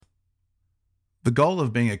The goal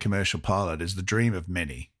of being a commercial pilot is the dream of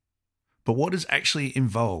many. But what is actually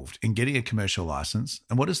involved in getting a commercial license,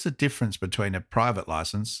 and what is the difference between a private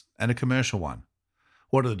license and a commercial one?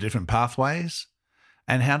 What are the different pathways?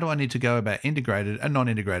 And how do I need to go about integrated and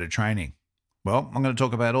non-integrated training? Well, I'm going to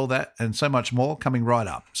talk about all that and so much more coming right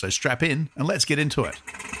up. So strap in and let's get into it.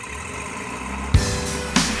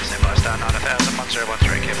 Standby star 9000,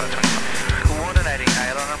 1013, Kilo 25. Coordinating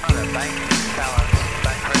aileron and rudder, bank, balance,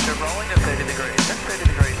 bank pressure rolling to 30 degrees. That's 30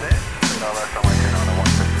 degrees there.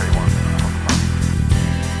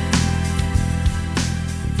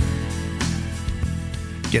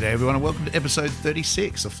 G'day everyone and welcome to episode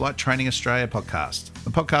 36 of Flight Training Australia podcast,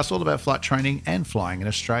 a podcast all about flight training and flying in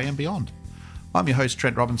Australia and beyond. I'm your host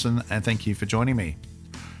Trent Robinson and thank you for joining me.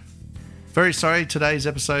 Very sorry, today's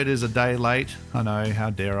episode is a day late. I know, how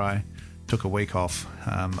dare I? Took a week off.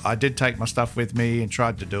 I did take my stuff with me and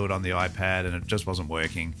tried to do it on the iPad and it just wasn't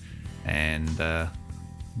working and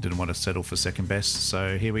didn't want to settle for second best.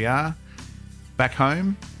 So here we are, back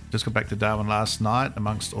home. Just got back to Darwin last night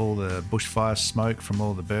amongst all the bushfire smoke from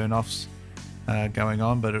all the burn-offs going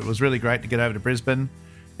on. But it was really great to get over to Brisbane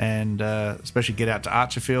and especially get out to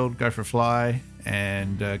Archerfield, go for a fly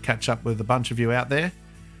and catch up with a bunch of you out there.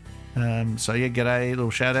 So yeah, g'day,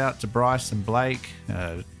 little shout out to Bryce and Blake,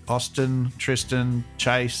 Austin, Tristan,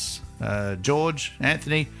 Chase, George,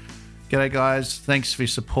 Anthony. G'day guys, thanks for your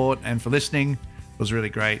support and for listening. It was really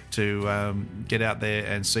great to get out there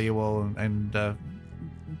and see you all and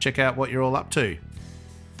check out what you're all up to. It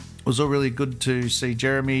was all really good to see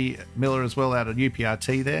Jeremy Miller as well out at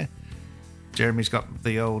UPRT there. Jeremy's got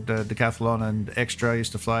the old Decathlon and Extra,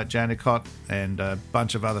 used to fly at Jandakot, and a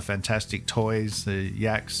bunch of other fantastic toys, the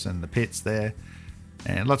Yaks and the Pits there,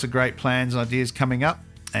 and lots of great plans and ideas coming up,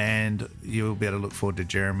 and you'll be able to look forward to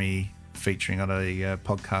Jeremy featuring on a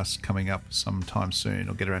podcast coming up sometime soon.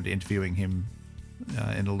 I'll get around to interviewing him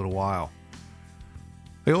in a little while.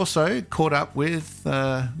 We also caught up with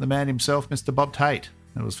the man himself, Mr. Bob Tate.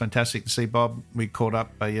 It was fantastic to see Bob. We caught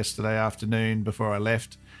up yesterday afternoon before I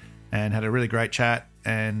left and had a really great chat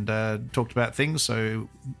and talked about things. So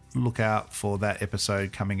look out for that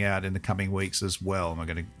episode coming out in the coming weeks as well. I'm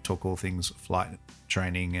going to talk all things flight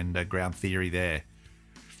training and ground theory there.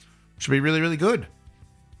 Should be really, really good.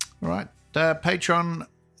 All right. Patreon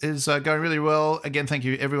is going really well. Again, thank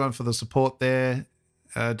you everyone for the support there.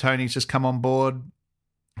 Tony's just come on board.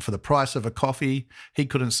 For the price of a coffee, he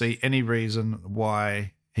couldn't see any reason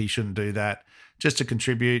why he shouldn't do that, just to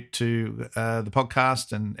contribute to the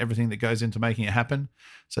podcast and everything that goes into making it happen.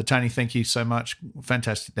 So, Tony, thank you so much.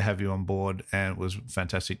 Fantastic to have you on board, and it was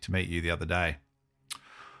fantastic to meet you the other day.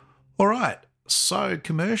 All right, so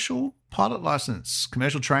commercial pilot license,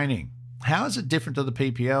 commercial training. How is it different to the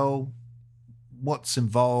PPL? What's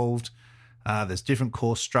involved? There's different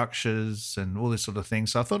course structures and all this sort of thing.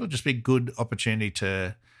 So I thought it'd just be a good opportunity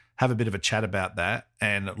to have a bit of a chat about that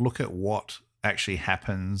and look at what actually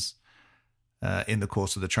happens in the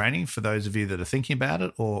course of the training for those of you that are thinking about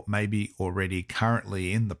it or maybe already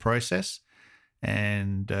currently in the process,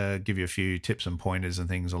 and give you a few tips and pointers and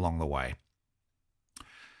things along the way.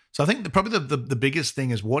 So I think probably the biggest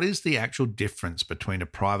thing is, what is the actual difference between a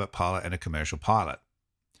private pilot and a commercial pilot?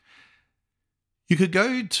 You could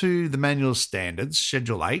go to the manual standards,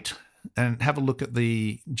 Schedule 8, and have a look at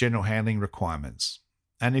the general handling requirements.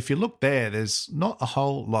 And if you look there, there's not a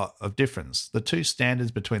whole lot of difference. The two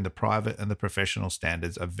standards between the private and the professional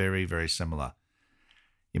standards are very, very similar.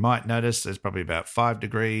 You might notice there's probably about 5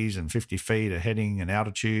 degrees and 50 feet of heading and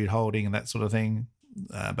altitude holding and that sort of thing.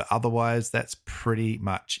 But otherwise, that's pretty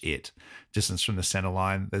much it. Distance from the center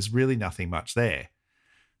line, there's really nothing much there.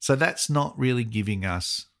 So that's not really giving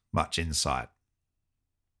us much insight.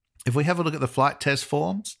 If we have a look at the flight test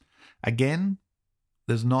forms, again,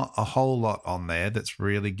 there's not a whole lot on there that's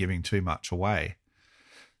really giving too much away.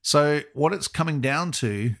 So what it's coming down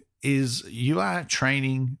to is you are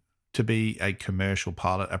training to be a commercial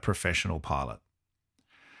pilot, a professional pilot.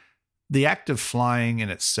 The act of flying in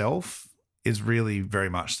itself is really very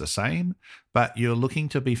much the same, but you're looking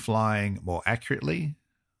to be flying more accurately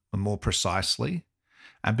and more precisely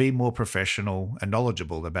and be more professional and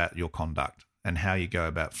knowledgeable about your conduct and how you go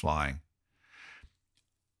about flying.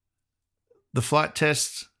 The flight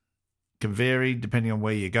tests can vary depending on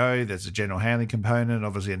where you go. There's a general handling component,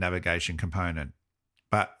 obviously a navigation component,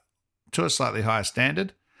 but to a slightly higher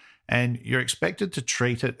standard, and you're expected to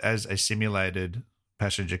treat it as a simulated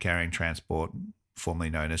passenger carrying transport, formerly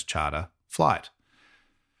known as charter flight.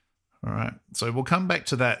 All right, so we'll come back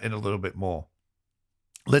to that in a little bit more.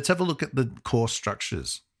 Let's have a look at the course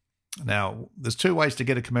structures. Now, there's two ways to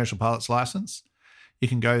get a commercial pilot's license. You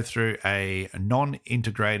can go through a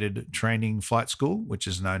non-integrated training flight school, which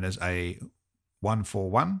is known as a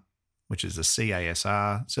 141, which is a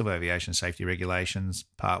CASR, Civil Aviation Safety Regulations,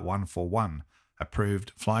 Part 141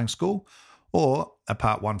 approved flying school, or a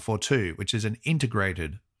Part 142, which is an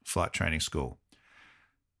integrated flight training school.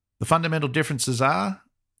 The fundamental differences are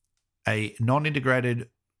a non-integrated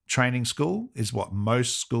training school is what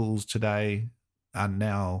most schools today are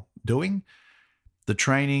now doing. The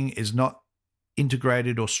training is not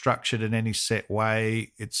integrated or structured in any set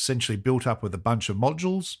way. It's essentially built up with a bunch of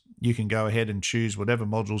modules. You can go ahead and choose whatever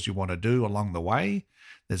modules you want to do along the way.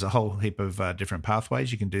 There's a whole heap of different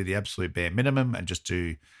pathways. You can do the absolute bare minimum and just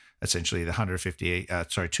do essentially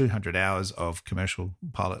the 200 hours of commercial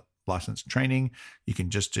pilot license training. You can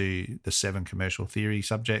just do the 7 commercial theory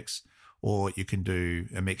subjects, or you can do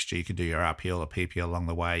a mixture. You can do your RPL or PPL along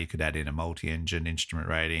the way. You could add in a multi-engine, instrument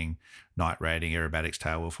rating, night rating, aerobatics,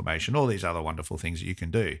 tailwheel formation, all these other wonderful things that you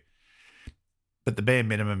can do. But the bare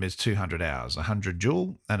minimum is 200 hours, 100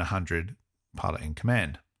 dual and 100 pilot in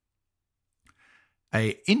command.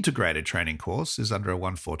 A integrated training course is under a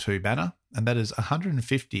 142 banner, and that is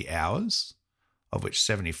 150 hours, of which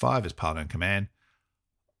 75 is pilot in command,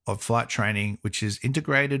 of flight training, which is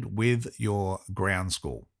integrated with your ground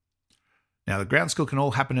school. Now, the ground school can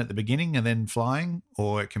all happen at the beginning and then flying,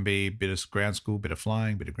 or it can be a bit of ground school, bit of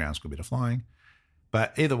flying, bit of ground school, bit of flying.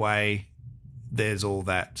 But either way, there's all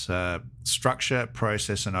that structure,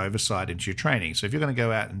 process, and oversight into your training. So if you're going to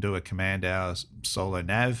go out and do a command hours solo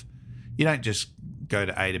nav, you don't just go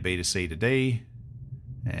to A to B to C to D.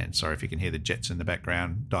 And sorry if you can hear the jets in the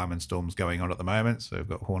background. Diamond Storm's going on at the moment, so we've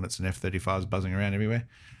got Hornets and F-35s buzzing around everywhere.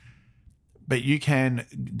 But you can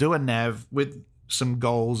do a nav with some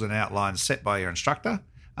goals and outlines set by your instructor,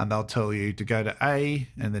 and they'll tell you to go to A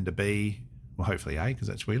and then to B, well, hopefully A, because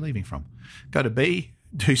that's where you're leaving from. Go to B,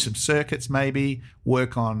 do some circuits maybe,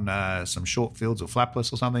 work on some short fields or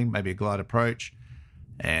flapless or something, maybe a glide approach,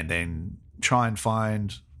 and then try and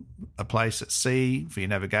find a place at C for your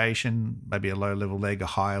navigation, maybe a low-level leg, a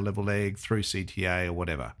higher-level leg, through CTA or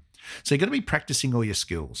whatever. So you're going to be practicing all your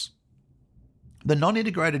skills. The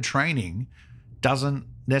non-integrated training doesn't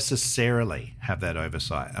necessarily have that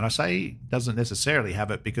oversight. And I say doesn't necessarily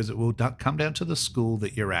have it because it will come down to the school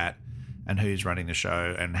that you're at and who's running the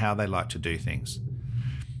show and how they like to do things.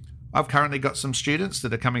 I've currently got some students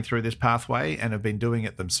that are coming through this pathway and have been doing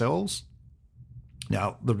it themselves.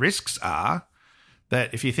 Now, the risks are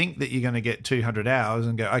that if you think that you're going to get 200 hours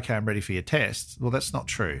and go, okay, I'm ready for your test, well, that's not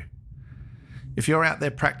true. If you're out there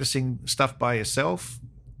practicing stuff by yourself,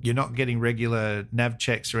 you're not getting regular nav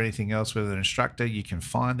checks or anything else with an instructor, you can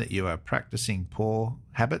find that you are practicing poor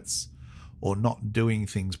habits or not doing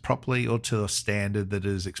things properly or to a standard that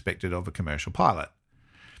is expected of a commercial pilot.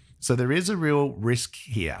 So there is a real risk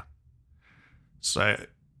here. So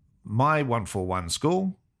my 141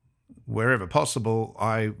 school, wherever possible,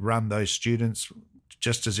 I run those students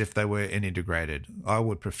just as if they were an integrated. I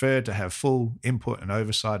would prefer to have full input and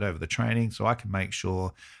oversight over the training so I can make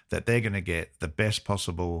sure that they're going to get the best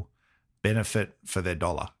possible benefit for their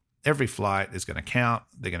dollar. Every flight is going to count.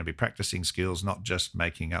 They're going to be practicing skills, not just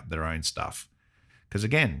making up their own stuff. Because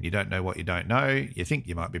again, you don't know what you don't know. You think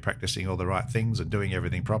you might be practicing all the right things and doing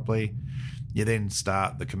everything properly. You then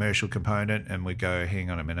start the commercial component and we go, hang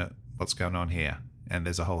on a minute, what's going on here? And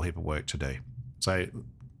there's a whole heap of work to do. So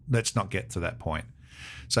let's not get to that point.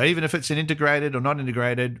 So even if it's an integrated or not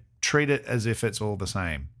integrated, treat it as if it's all the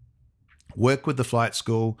same. Work with the flight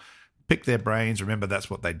school, pick their brains. Remember, that's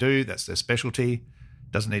what they do. That's their specialty.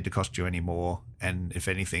 Doesn't need to cost you any more. And if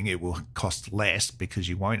anything, it will cost less because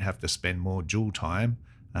you won't have to spend more dual time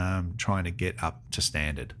trying to get up to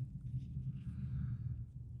standard.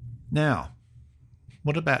 Now,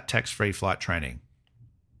 what about tax-free flight training?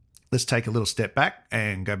 Let's take a little step back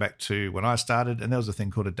and go back to when I started, and there was a thing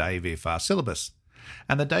called a day VFR syllabus.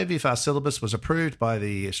 And the day VFR syllabus was approved by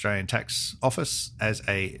the Australian Tax Office as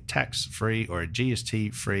a tax-free or a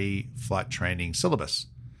GST-free flight training syllabus.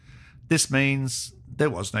 This means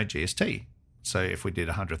there was no GST. So if we did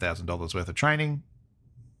 $100,000 worth of training,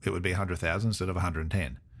 it would be $100,000 instead of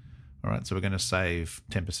 $110,000. All right, so we're going to save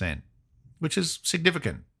 10%, which is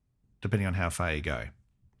significant depending on how far you go.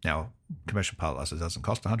 Now, commercial pilot license doesn't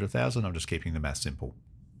cost $100,000. I'm just keeping the math simple.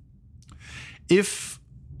 If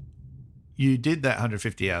you did that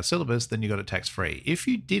 150-hour syllabus, then you got it tax-free. If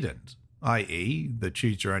you didn't, i.e. the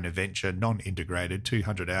Choose Your Own Adventure non-integrated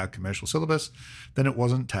 200-hour commercial syllabus, then it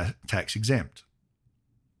wasn't tax-exempt.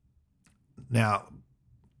 Now,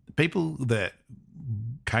 people that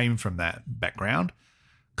came from that background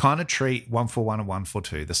kind of treat 141 and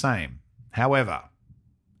 142 the same. However,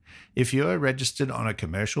 If you are registered on a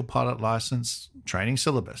commercial pilot license training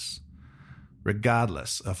syllabus,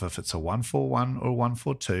 regardless of if it's a 141 or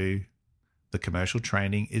 142, the commercial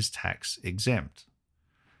training is tax exempt.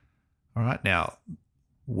 All right, now,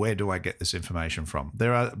 where do I get this information from?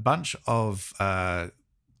 There are a bunch of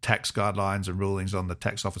tax guidelines and rulings on the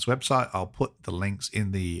tax office website. I'll put the links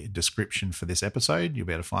in the description for this episode. You'll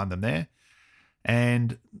be able to find them there.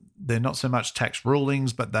 And they're not so much tax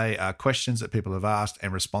rulings, but they are questions that people have asked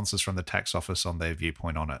and responses from the tax office on their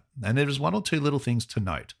viewpoint on it. And there is one or two little things to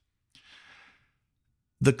note.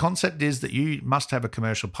 The concept is that you must have a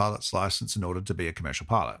commercial pilot's license in order to be a commercial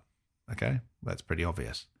pilot. Okay, that's pretty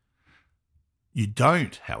obvious. You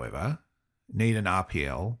don't, however, need an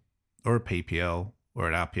RPL or a PPL or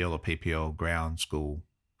an RPL or PPL ground school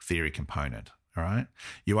theory component, all right?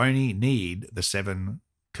 You only need the 7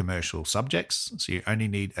 commercial subjects, so you only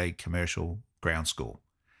need a commercial ground school.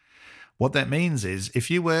 What that means is if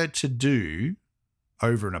you were to do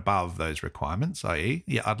over and above those requirements, i.e.,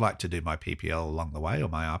 I'd like to do my PPL along the way or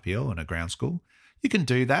my RPL in a ground school, you can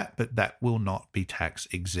do that, but that will not be tax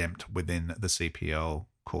exempt within the CPL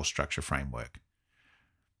course structure framework.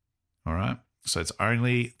 All right. So it's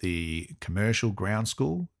only the commercial ground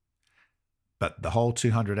school, but the whole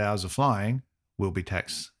 200 hours of flying will be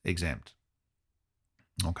tax exempt.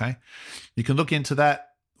 Okay. You can look into that.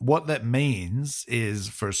 What that means is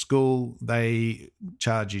for a school, they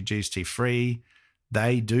charge you GST free.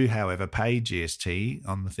 They do, however, pay GST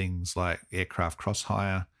on the things like aircraft cross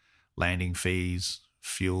hire, landing fees,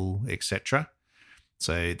 fuel, etc.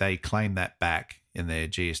 So they claim that back in their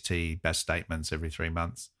GST BAS statements every 3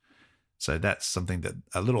 months. So that's something that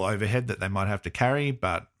a little overhead that they might have to carry,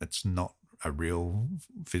 but it's not a real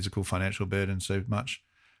physical financial burden so much.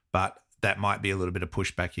 But that might be a little bit of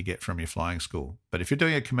pushback you get from your flying school. But if you're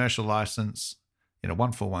doing a commercial license in a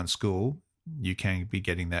 141 school, you can be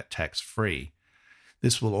getting that tax free.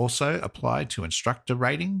 This will also apply to instructor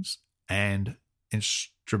ratings and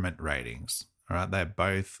instrument ratings. All right, they're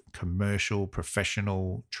both commercial,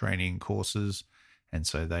 professional training courses, and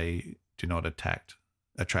so they do not attract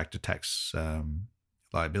a tax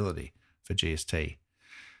liability for GST.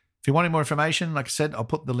 If you want any more information, like I said, I'll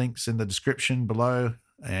put the links in the description below,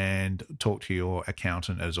 and talk to your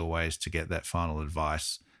accountant as always to get that final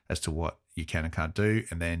advice as to what you can and can't do,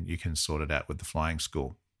 and then you can sort it out with the flying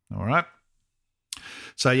school. All right.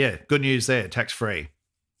 So yeah, good news there, tax free.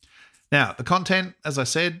 Now, the content, as I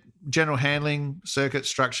said, general handling, circuit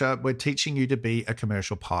structure, we're teaching you to be a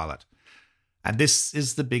commercial pilot. And this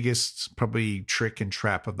is the biggest probably trick and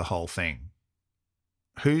trap of the whole thing.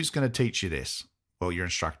 Who's going to teach you this? Well, your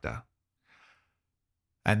instructor.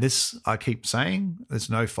 And this, I keep saying, there's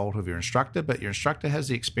no fault of your instructor, but your instructor has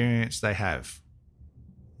the experience they have.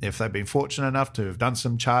 If they've been fortunate enough to have done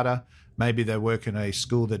some charter, maybe they work in a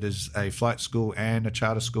school that is a flight school and a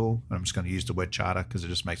charter school. And I'm just going to use the word charter because it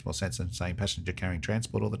just makes more sense than saying passenger carrying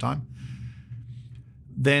transport all the time.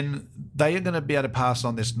 Then they are going to be able to pass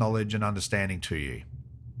on this knowledge and understanding to you.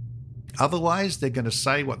 Otherwise, they're going to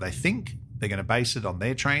say what they think. They're going to base it on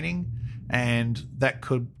their training, and that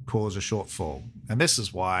could cause a shortfall. And this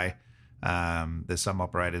is why there's some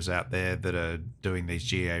operators out there that are doing these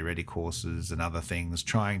GA-ready courses and other things,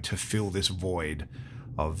 trying to fill this void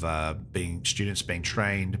of students being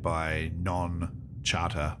trained by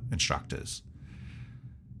non-charter instructors.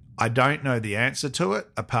 I don't know the answer to it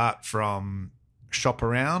apart from shop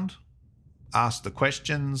around, ask the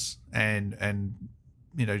questions, and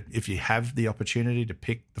you know, if you have the opportunity to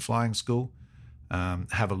pick the flying school,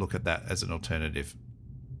 have a look at that as an alternative.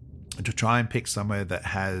 And to try and pick somewhere that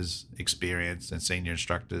has experience and senior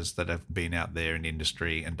instructors that have been out there in the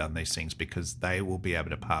industry and done these things, because they will be able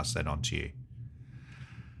to pass that on to you.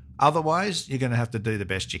 Otherwise, you're going to have to do the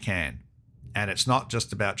best you can. And it's not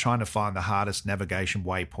just about trying to find the hardest navigation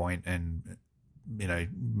waypoint and, you know,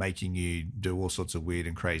 making you do all sorts of weird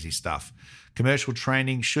and crazy stuff. Commercial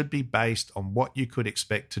training should be based on what you could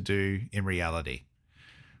expect to do in reality.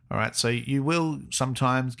 All right, so you will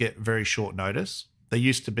sometimes get very short notice. There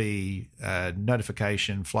used to be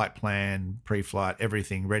notification, flight plan, pre-flight,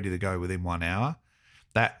 everything ready to go within 1 hour.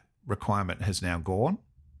 That requirement has now gone.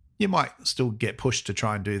 You might still get pushed to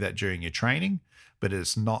try and do that during your training, but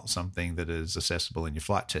it's not something that is accessible in your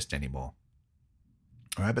flight test anymore.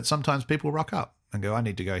 All right, but sometimes people rock up and go, I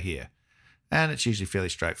need to go here. And it's usually fairly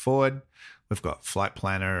straightforward. We've got Flight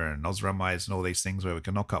Planner and OzRunways and all these things where we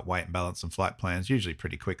can knock up weight and balance and flight plans usually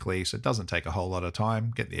pretty quickly. So it doesn't take a whole lot of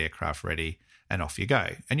time. Get the aircraft ready and off you go.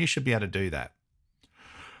 And you should be able to do that.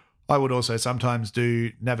 I would also sometimes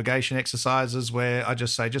do navigation exercises where I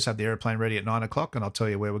just say, just have the airplane ready at 9:00 and I'll tell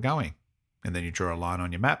you where we're going. And then you draw a line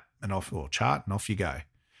on your map and off, or chart, and off you go.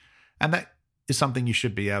 And that is something you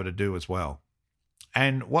should be able to do as well.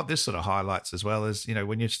 And what this sort of highlights as well is,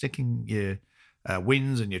 when you're sticking your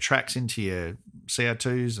winds and your tracks into your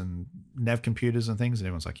CO2s and nav computers and things, and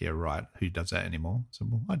everyone's like, yeah, right, who does that anymore? So,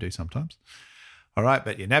 well, I do sometimes. All right,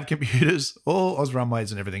 but your nav computers, all Oz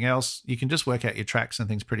runways and everything else, you can just work out your tracks and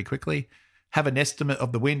things pretty quickly, have an estimate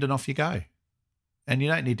of the wind, and off you go. And you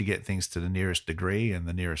don't need to get things to the nearest degree and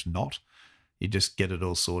the nearest knot. You just get it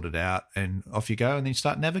all sorted out and off you go, and then you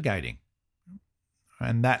start navigating.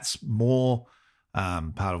 And that's more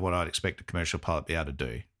part of what I'd expect a commercial pilot to be able to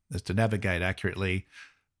do, is to navigate accurately,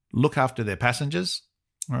 look after their passengers.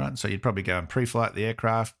 All right, so you'd probably go and pre-flight the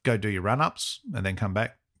aircraft, go do your run-ups, and then come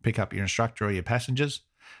back, pick up your instructor or your passengers,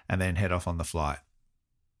 and then head off on the flight.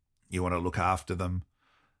 You want to look after them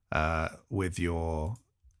with your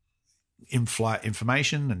in-flight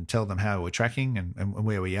information and tell them how we're tracking and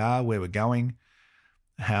where we are, where we're going,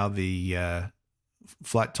 how the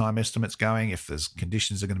flight time estimate's going. If there's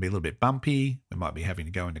conditions are going to be a little bit bumpy, we might be having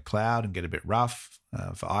to go into cloud and get a bit rough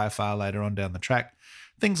for IFR later on down the track.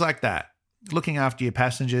 Things like that. Looking after your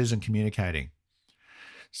passengers and communicating.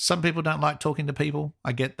 Some people don't like talking to people.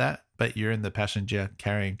 I get that, but you're in the passenger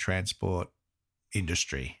carrying transport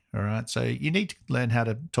industry, all right? So you need to learn how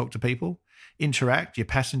to talk to people, interact. Your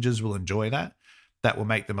passengers will enjoy that. That will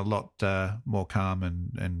make them a lot more calm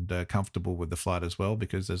and comfortable with the flight as well,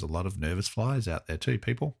 because there's a lot of nervous flyers out there too,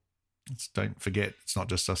 people. Don't forget, it's not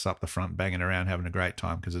just us up the front banging around having a great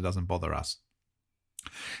time, because it doesn't bother us.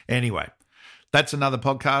 Anyway, that's another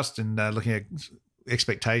podcast and looking at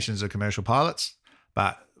expectations of commercial pilots.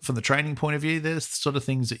 But from the training point of view, there's sort of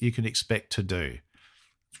things that you can expect to do.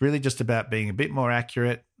 It's really just about being a bit more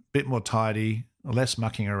accurate, a bit more tidy, less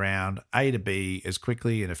mucking around, A to B as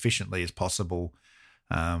quickly and efficiently as possible,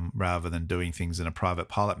 rather than doing things in a private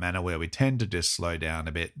pilot manner where we tend to just slow down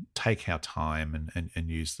a bit, take our time and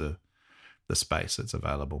use the space that's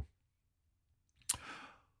available.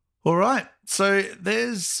 All right, so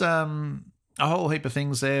there's a whole heap of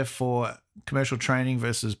things there for commercial training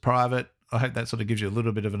versus private. I hope that sort of gives you a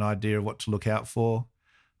little bit of an idea of what to look out for.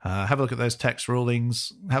 Have a look at those tax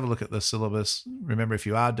rulings. Have a look at the syllabus. Remember, if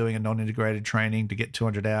you are doing a non-integrated training to get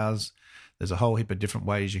 200 hours, there's a whole heap of different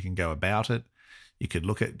ways you can go about it. You could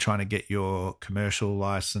look at trying to get your commercial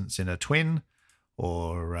license in a twin,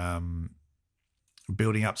 or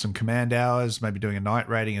building up some command hours, maybe doing a night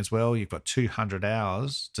rating as well. You've got 200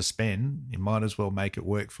 hours to spend. You might as well make it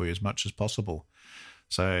work for you as much as possible.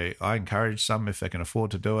 So I encourage some, if they can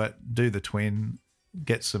afford to do it, do the twin,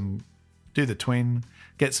 get some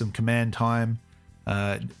command time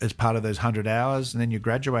as part of those 100 hours. And then you're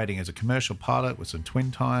graduating as a commercial pilot with some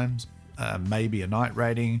twin times, maybe a night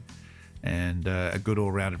rating, and a good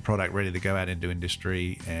all-rounded product ready to go out into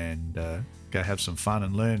industry and go have some fun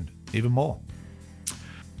and learn even more.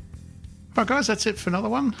 All right, guys, that's it for another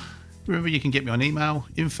one. Remember, you can get me on email,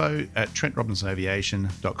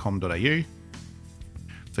 info@TrentRobinsonAviation.com.au.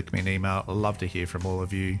 Flick me an email. I'd love to hear from all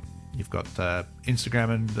of you. You've got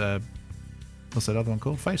Instagram and what's that other one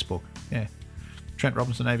called? Facebook. Yeah. Trent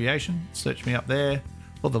Robinson Aviation. Search me up there.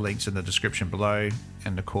 All the links in the description below.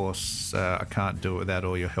 And of course, I can't do it without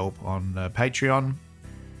all your help on Patreon.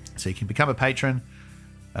 So you can become a patron.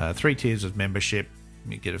 3 tiers of membership.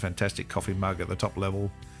 You get a fantastic coffee mug at the top level.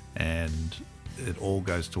 And it all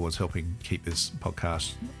goes towards helping keep this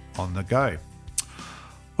podcast on the go.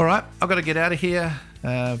 All right, I've got to get out of here.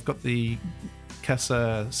 I've got the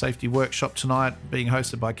CASA safety workshop tonight being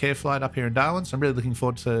hosted by CareFlight up here in Darwin. So I'm really looking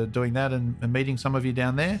forward to doing that and meeting some of you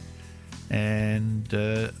down there. And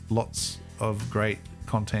lots of great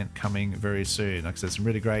content coming very soon. Like I said, some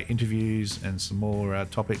really great interviews and some more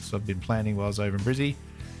topics I've been planning while I was over in Brizzy.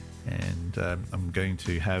 And I'm going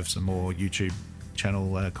to have some more YouTube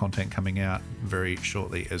channel content coming out very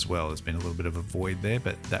shortly as well. There's been a little bit of a void there,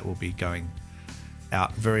 but that will be going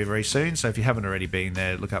out very, very soon. So if you haven't already been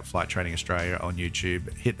there, look up Flight Training Australia on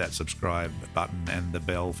YouTube, hit that subscribe button and the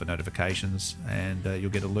bell for notifications, and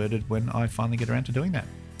you'll get alerted when I finally get around to doing that.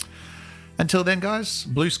 Until then, guys,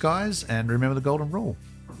 blue skies, and remember the golden rule: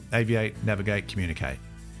 aviate, navigate, communicate.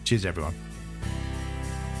 Cheers, everyone.